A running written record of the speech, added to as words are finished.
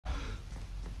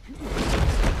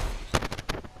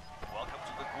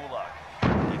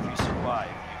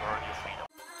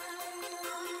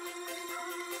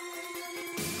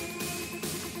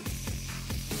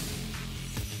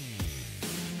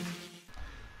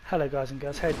Hello guys and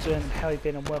girls, how you doing and how you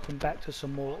been, and welcome back to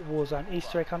some more Warzone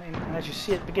Easter egg hunting. And as you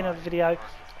see at the beginning of the video,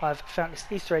 I've found this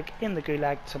Easter egg in the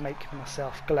Gulag to make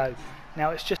myself glow. Now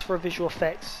it's just for visual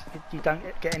effects, you don't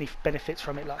get any benefits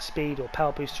from it like speed or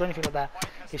power boost or anything like that.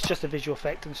 It's just a visual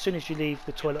effect, and as soon as you leave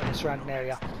the toilet or the surrounding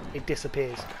area, it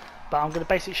disappears. But I'm going to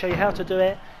basically show you how to do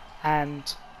it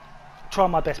and try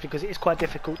my best, because it is quite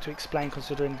difficult to explain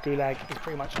considering the Gulag is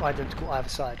pretty much identical either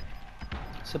side.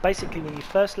 So basically when you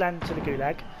first land to the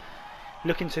Gulag,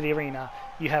 look into the arena,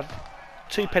 you have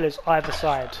two pillars either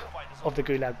side of the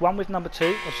Gulag, one with number 2,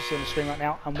 as you see on the screen right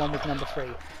now, and one with number 3.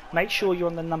 Make sure you're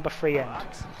on the number 3 end.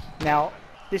 Now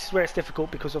this is where it's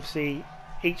difficult because obviously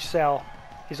each cell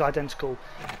is identical,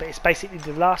 but it's basically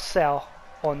the last cell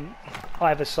on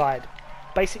either side.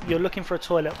 Basically you're looking for a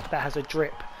toilet that has a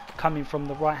drip coming from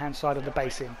the right hand side of the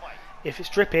basin. If it's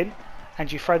dripping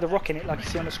and you throw the rock in it like you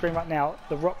see on the screen right now,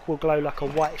 the rock will glow like a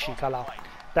whitishy colour.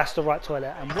 That's the right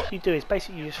toilet, and what you do is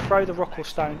basically you just throw the rock or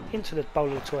stone into the bowl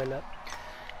of the toilet.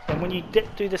 Then when you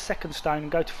do the second stone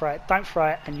and go to throw it, don't throw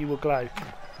it and you will glow.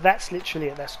 That's literally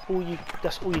it. That's all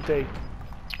you do.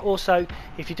 Also,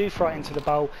 if you do throw it into the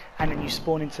bowl and then you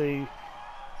spawn into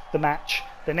the match,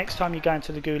 the next time you go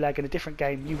into the Gulag in a different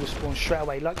game, you will spawn straight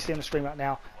away like you see on the screen right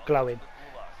now, glowing.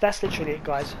 That's literally it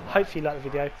guys. Hopefully you like the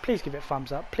video. Please give it a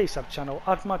thumbs up, please sub the channel,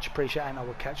 I'd much appreciate it, and I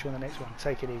will catch you on the next one.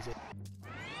 Take it easy.